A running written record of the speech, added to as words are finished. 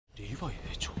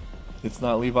It's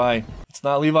not Levi. It's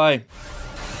not Levi.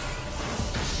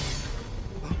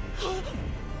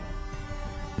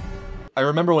 I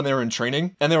remember when they were in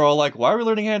training, and they were all like, why are we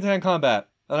learning hand-to-hand combat?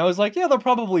 And I was like, yeah, they'll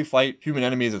probably fight human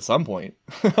enemies at some point.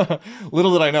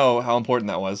 Little did I know how important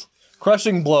that was.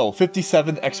 Crushing Blow,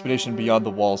 57th Expedition Beyond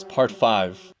the Walls, Part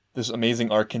 5. This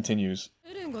amazing arc continues.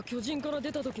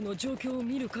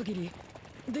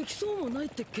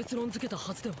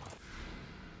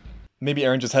 Maybe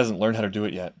Eren just hasn't learned how to do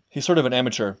it yet. He's sort of an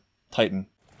amateur Titan.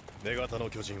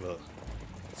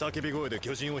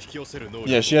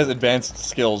 Yeah, she has advanced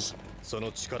skills.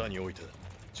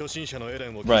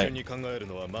 Right.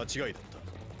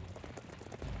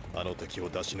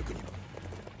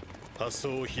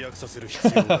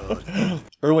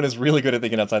 Erwin is really good at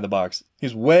thinking outside the box.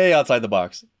 He's way outside the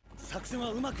box.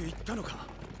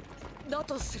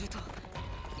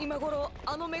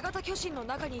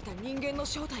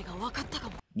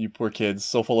 You poor kids,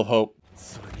 so full of hope.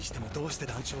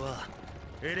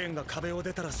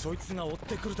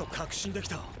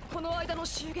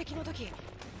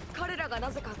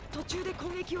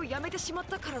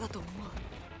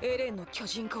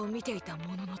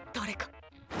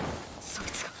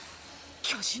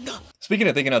 Speaking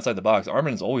of thinking outside the box,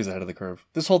 Armin is always ahead of the curve.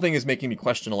 This whole thing is making me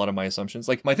question a lot of my assumptions.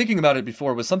 Like, my thinking about it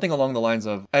before was something along the lines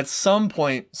of, at some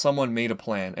point, someone made a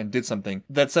plan and did something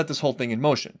that set this whole thing in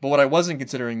motion. But what I wasn't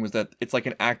considering was that it's like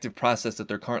an active process that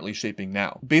they're currently shaping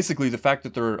now. Basically, the fact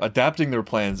that they're adapting their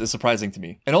plans is surprising to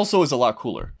me. And also is a lot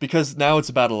cooler, because now it's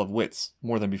a battle of wits,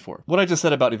 more than before. What I just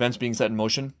said about events being set in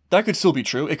motion, that could still be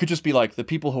true. It could just be like, the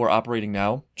people who are operating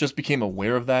now just became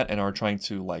aware of that and are trying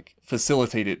to, like,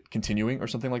 facilitate it continuing or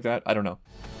something like that. I don't know.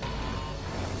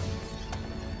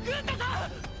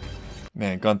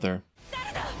 Man, Gunther.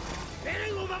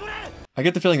 I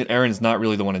get the feeling that Eren is not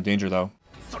really the one in danger, though.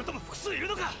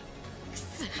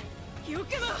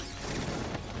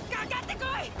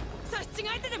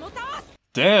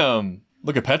 Damn!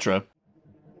 Look at Petra.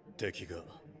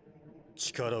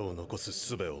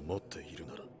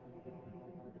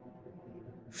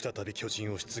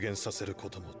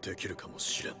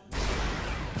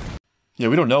 Yeah,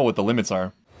 we don't know what the limits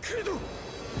are.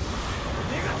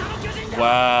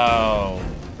 Wow.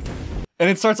 And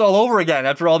it starts all over again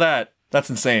after all that. That's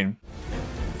insane.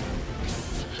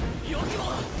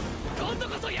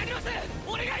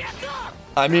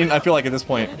 I mean, I feel like at this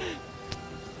point...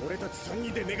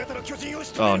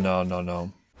 Oh, no, no,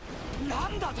 no.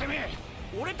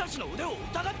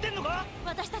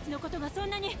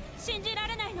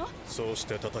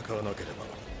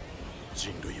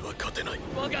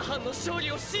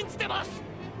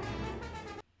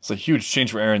 It's a huge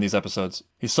change for Eren in these episodes.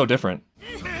 He's so different.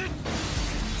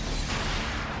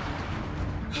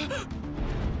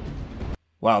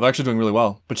 Wow, they're actually doing really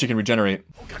well, but she can regenerate.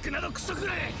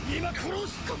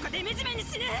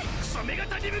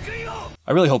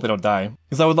 I really hope they don't die,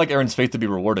 because I would like Eren's fate to be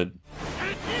rewarded.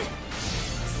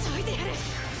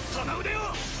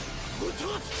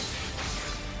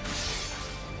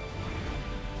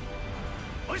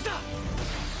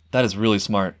 That is really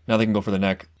smart. Now they can go for the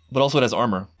neck. But also it has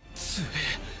armor.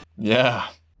 Yeah.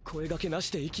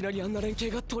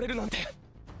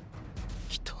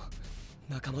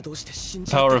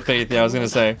 Power of faith, yeah, I was gonna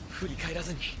say.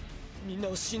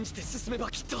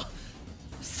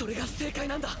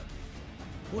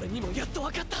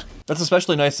 That's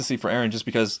especially nice to see for Eren just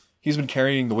because he's been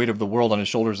carrying the weight of the world on his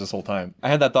shoulders this whole time. I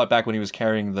had that thought back when he was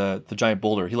carrying the giant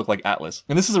boulder. He looked like Atlas.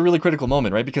 And this is a really critical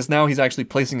moment, right? Because now he's actually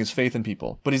placing his faith in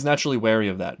people. But he's naturally wary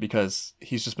of that because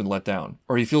he's just been let down.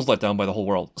 Or he feels let down by the whole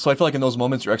world. So I feel like in those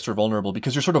moments you're extra vulnerable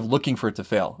because you're sort of looking for it to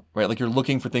fail, right? Like you're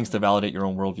looking for things to validate your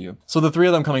own worldview. So the three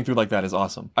of them coming through like that is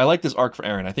awesome. I like this arc for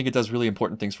Eren. I think it does really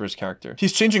important things for his character.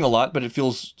 He's changing a lot, but it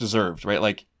feels deserved, right?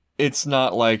 Like it's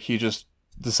not like he just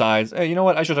decides, hey, you know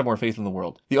what? I should have more faith in the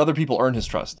world. The other people earn his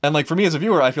trust. And like for me as a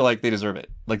viewer, I feel like they deserve it.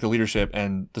 Like the leadership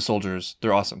and the soldiers,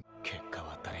 they're awesome.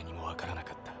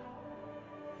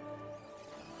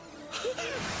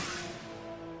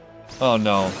 Oh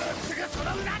no.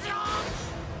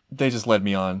 They just led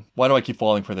me on. Why do I keep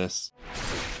falling for this?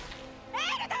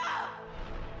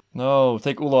 No,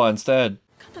 take Uloa instead.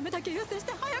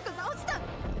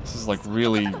 This is like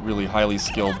really, really highly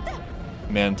skilled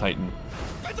man titan.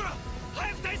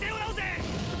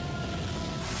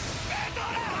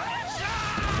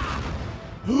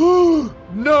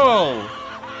 No!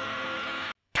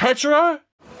 Petra?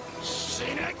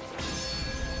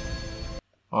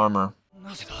 Armor.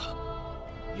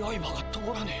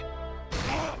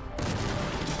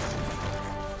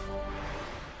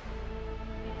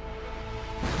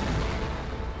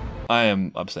 I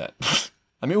am upset.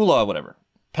 I mean, Ula, whatever.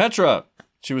 Petra!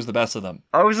 She was the best of them.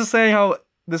 I was just saying how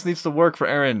this needs to work for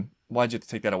Eren. Why'd you have to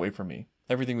take that away from me?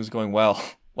 Everything was going well.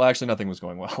 Well, actually, nothing was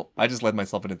going well. I just led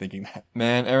myself into thinking that.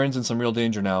 Man, Eren's in some real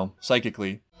danger now,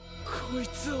 psychically.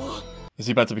 Is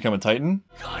he about to become a Titan?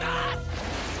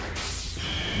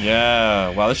 Yeah,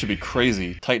 wow, this should be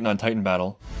crazy. Titan on Titan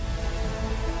battle.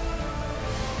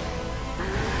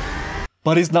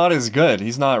 But he's not as good.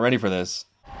 He's not ready for this.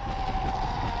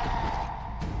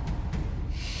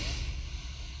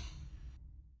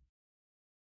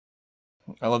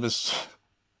 I love this.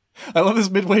 I love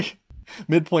this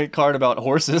midpoint card about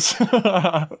horses.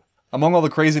 Among all the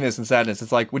craziness and sadness,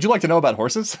 it's like, would you like to know about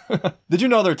horses? Did you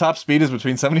know their top speed is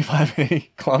between 75 and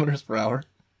 80 kilometers per hour?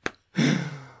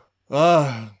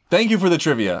 Thank you for the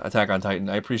trivia, Attack on Titan.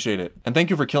 I appreciate it. And thank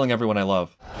you for killing everyone I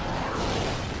love.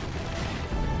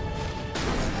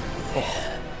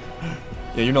 Oh.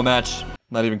 Yeah, you're no match.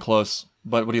 Not even close.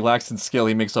 But what he lacks in skill,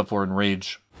 he makes up for in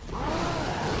rage.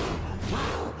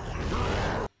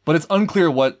 But it's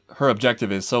unclear what her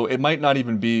objective is, so it might not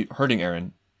even be hurting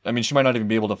Eren. I mean, she might not even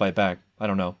be able to fight back. I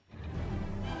don't know.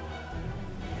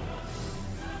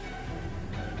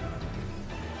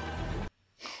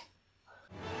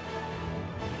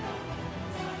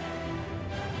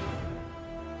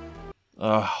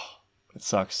 Ugh, it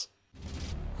sucks.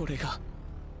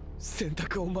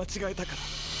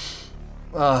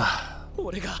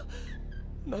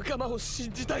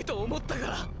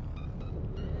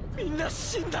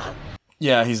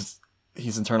 Yeah, he's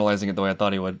internalizing it the way I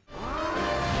thought he would.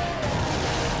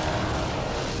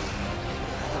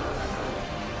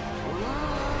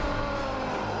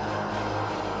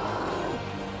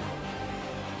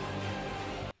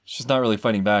 She's not really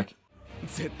fighting back.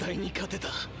 This is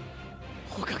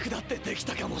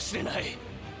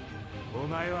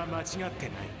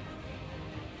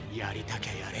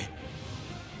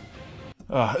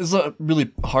a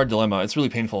really hard dilemma. It's really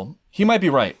painful. He might be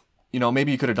right. You know,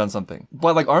 maybe you could have done something.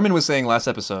 But like Armin was saying last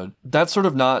episode, that's sort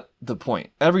of not the point.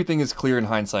 Everything is clear in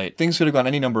hindsight. Things could have gone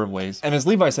any number of ways. And as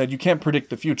Levi said, you can't predict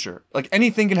the future. Like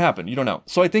anything can happen. You don't know.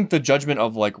 So I think the judgment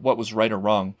of like what was right or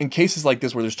wrong in cases like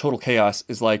this where there's total chaos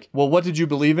is like, well, what did you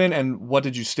believe in and what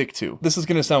did you stick to? This is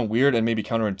going to sound weird and maybe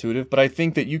counterintuitive, but I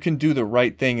think that you can do the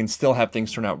right thing and still have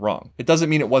things turn out wrong. It doesn't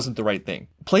mean it wasn't the right thing.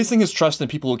 Placing his trust in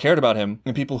people who cared about him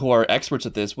and people who are experts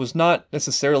at this was not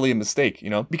necessarily a mistake, you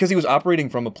know, because he was operating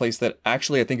from a place that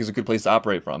actually I think is a good place to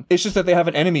operate from. It's just that they have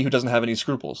an enemy who doesn't have any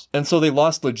scruples. And so they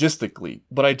lost logistically,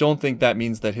 but I don't think that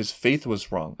means that his faith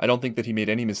was wrong. I don't think that he made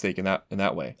any mistake in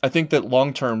that way. I think that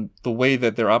long term, the way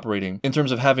that they're operating in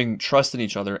terms of having trust in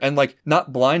each other and like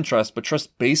not blind trust, but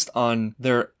trust based on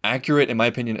their accurate, in my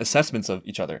opinion, assessments of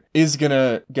each other is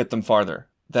gonna get them farther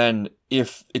than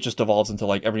if it just evolves into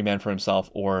like every man for himself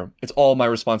or it's all my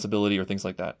responsibility or things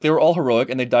like that. They were all heroic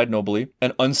and they died nobly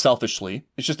and unselfishly.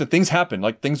 It's just that things happen,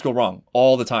 like things go wrong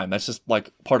all the time. That's just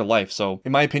like part of life. So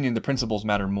in my opinion, the principles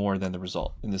matter more than the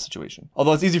result in this situation.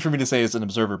 Although it's easy for me to say as an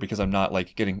observer because I'm not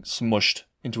like getting smushed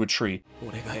into a tree.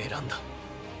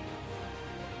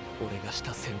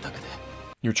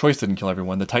 Your choice didn't kill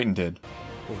everyone, the Titan did.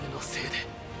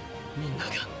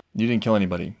 You didn't kill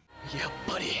anybody.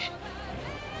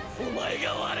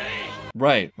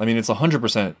 Right. I mean, it's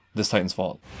 100% this Titan's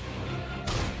fault.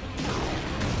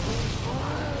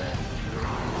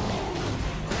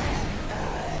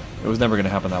 It was never going to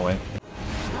happen that way.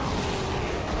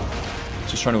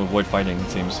 Just trying to avoid fighting, it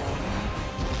seems.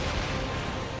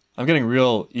 I'm getting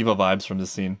real Eva vibes from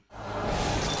this scene.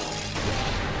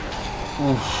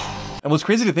 Oof. And what's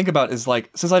crazy to think about is like,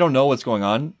 since I don't know what's going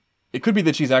on, it could be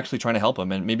that she's actually trying to help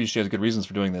him and maybe she has good reasons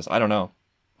for doing this. I don't know.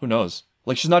 Who knows?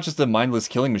 Like, she's not just a mindless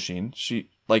killing machine. She,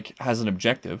 like, has an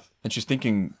objective. And she's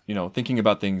thinking, you know, thinking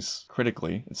about things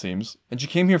critically, it seems. And she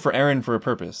came here for Eren for a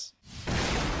purpose.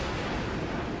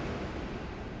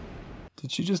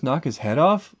 Did she just knock his head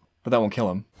off? But that won't kill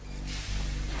him.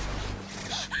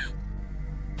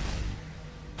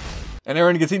 And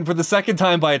Eren gets eaten for the second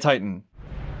time by a Titan.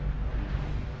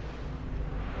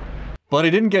 But he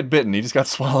didn't get bitten, he just got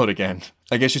swallowed again.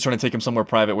 I guess she's trying to take him somewhere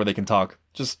private where they can talk.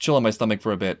 Just chill on my stomach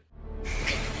for a bit.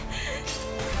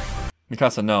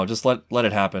 Mikasa, no, just let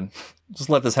it happen. Just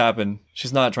let this happen.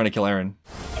 She's not trying to kill Eren.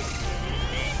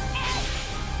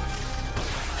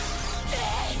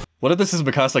 What if this is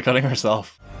Mikasa cutting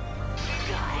herself?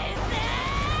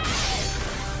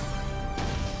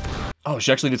 Oh,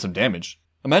 she actually did some damage.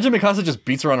 Imagine Mikasa just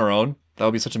beats her on her own. That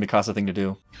would be such a Mikasa thing to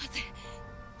do.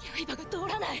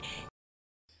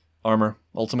 Armor.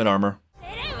 Ultimate armor.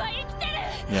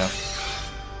 Yeah.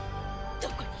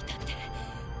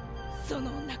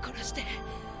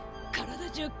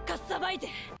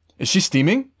 Is she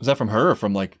steaming? Is that from her or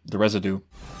from like the residue?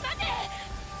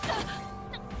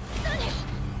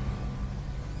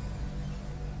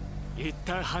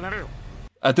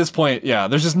 At this point, yeah,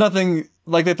 there's just nothing,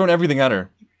 like they've thrown everything at her.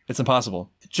 It's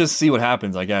impossible. Just see what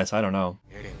happens, I guess. I don't know.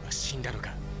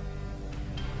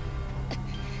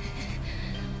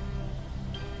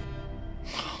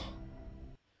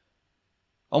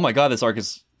 Oh my god, this arc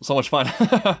is so much fun.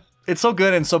 It's so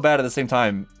good and so bad at the same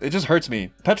time. It just hurts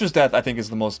me. Petra's death, I think,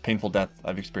 is the most painful death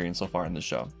I've experienced so far in this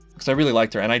show. Because I really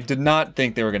liked her, and I did not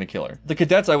think they were going to kill her. The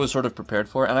cadets I was sort of prepared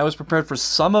for, and I was prepared for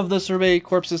some of the survey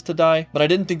corpses to die, but I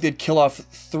didn't think they'd kill off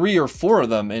 3 or 4 of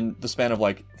them in the span of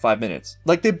like 5 minutes.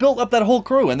 Like, they built up that whole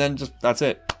crew, and then just, that's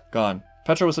it. Gone.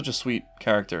 Petra was such a sweet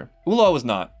character. Ulaw was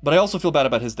not, but I also feel bad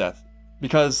about his death.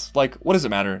 Because, like, what does it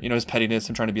matter? You know, his pettiness,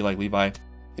 him trying to be like Levi.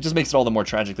 It just makes it all the more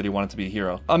tragic that he wanted to be a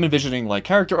hero. I'm envisioning like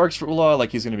character arcs for Ulaw,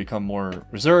 like he's going to become more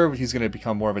reserved, he's going to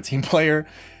become more of a team player,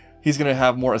 he's going to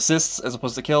have more assists as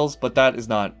opposed to kills, but that is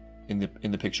not in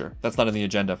the picture. That's not in the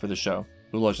agenda for this show.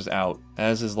 Ulaw's just out,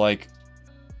 as is like,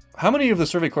 how many of the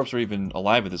survey corps are even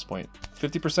alive at this point?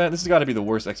 50%? This has got to be the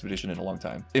worst expedition in a long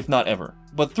time, if not ever.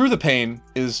 But through the pain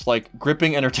is like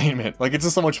gripping entertainment. Like, it's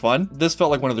just so much fun. This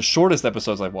felt like one of the shortest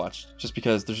episodes I've watched, just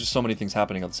because there's just so many things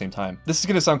happening at the same time. This is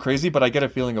gonna sound crazy, but I get a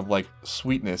feeling of like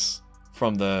sweetness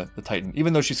from the Titan.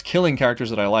 Even though she's killing characters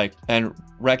that I like and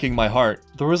wrecking my heart,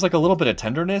 there was like a little bit of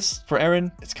tenderness for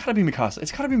Eren. It's gotta be Mikasa.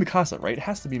 It's gotta be Mikasa, right? It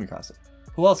has to be Mikasa.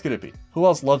 Who else could it be? Who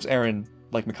else loves Eren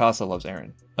like Mikasa loves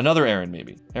Eren? Another Eren,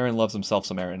 maybe. Eren loves himself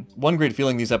some Eren. One great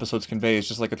feeling these episodes convey is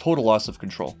just like a total loss of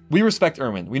control. We respect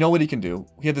Erwin. We know what he can do.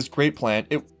 He had this great plan.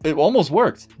 It almost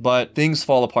worked, but things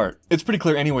fall apart. It's pretty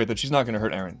clear anyway that she's not going to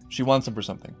hurt Eren. She wants him for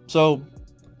something. So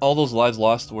all those lives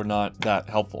lost were not that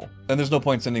helpful. And there's no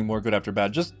point sending more good after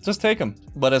bad. Just take them.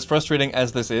 But as frustrating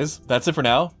as this is, that's it for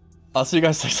now. I'll see you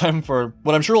guys next time for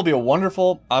what I'm sure will be a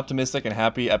wonderful, optimistic, and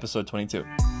happy episode 22.